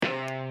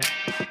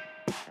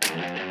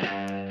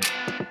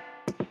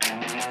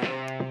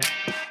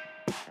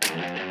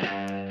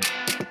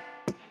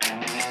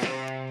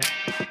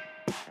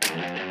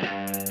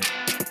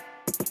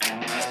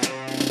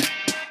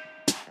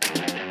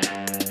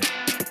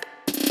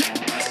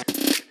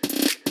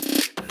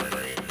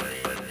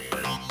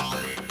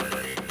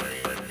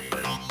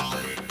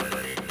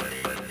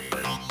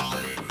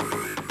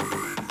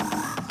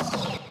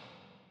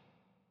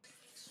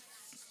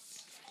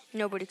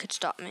Nobody could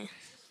stop me.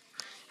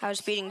 I was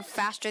speeding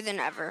faster than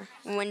ever,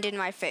 wind in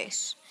my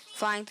face,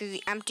 flying through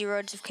the empty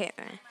roads of Cape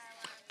May.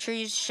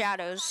 Trees,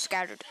 shadows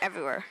scattered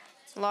everywhere.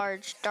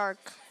 Large,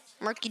 dark,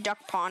 murky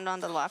duck pond on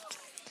the left.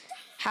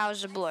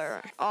 Houses a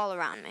blur all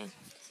around me.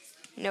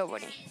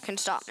 Nobody can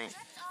stop me.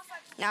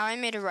 Now I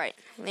made a right,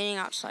 leaning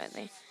out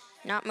slightly,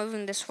 not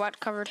moving the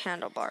sweat-covered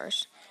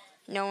handlebars.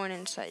 No one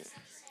in sight.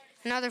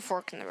 Another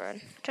fork in the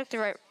road. Took the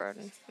right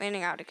road,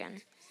 leaning out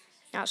again.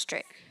 Now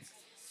straight.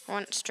 I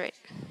went straight.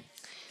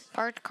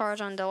 Parked cars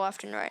on the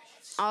left and right,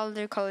 all of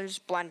their colors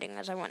blending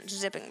as I went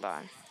zipping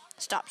by.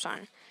 Stop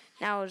sign.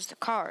 Now it was the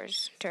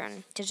cars'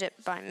 turn to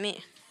zip by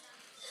me.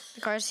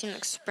 The cars seemed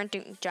like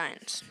sprinting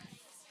giants.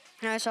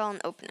 Now I saw an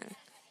opening,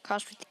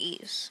 crossed with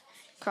ease,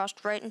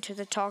 crossed right into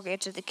the tall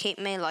gates of the Cape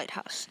May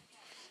Lighthouse.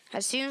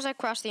 As soon as I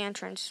crossed the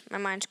entrance, my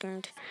mind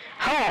screamed,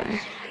 "Home!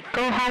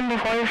 Go home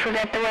before you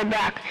forget the way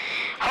back!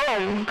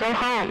 Home! Go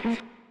home!"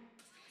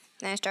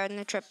 Then I started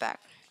the trip back.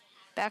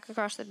 Back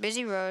across the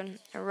busy road,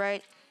 a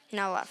right,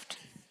 now left.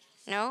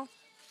 No,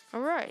 a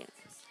right,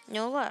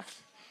 no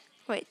left.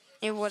 Wait,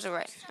 it was a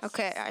right.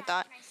 Okay, I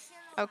thought.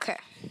 Okay,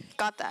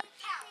 got that.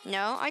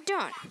 No, I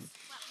don't.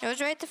 It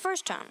was right the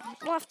first time.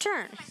 Left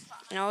turn.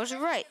 No, it was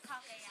right.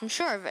 I'm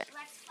sure of it.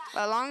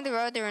 But along the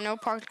road, there were no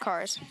parked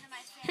cars.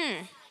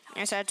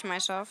 I said to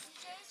myself.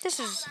 This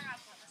is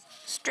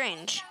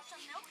strange.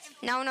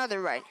 Now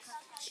another right.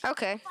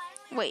 Okay,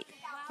 wait.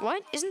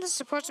 What? Isn't this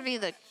supposed to be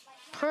the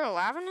Pearl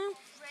Avenue?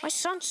 Why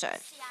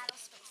Sunset?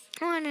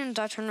 Why didn't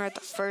I turn right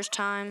the first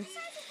time?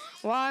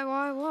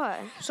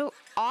 Why? So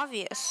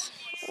obvious.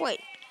 Wait,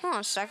 hold on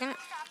a second.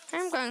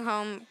 I'm going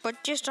home,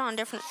 but just on a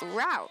different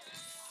route.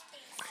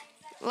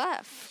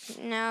 Left.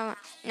 Now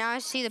I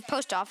see the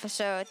post office,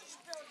 so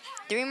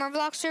 3 more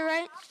blocks to the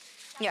right?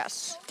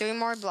 Yes, 3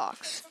 more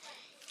blocks.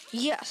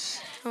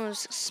 Yes, it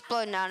was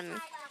exploding out of me.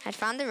 I'd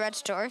found the red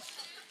store.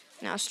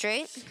 Now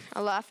straight,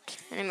 a left,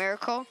 and a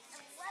miracle,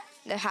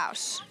 the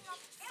house.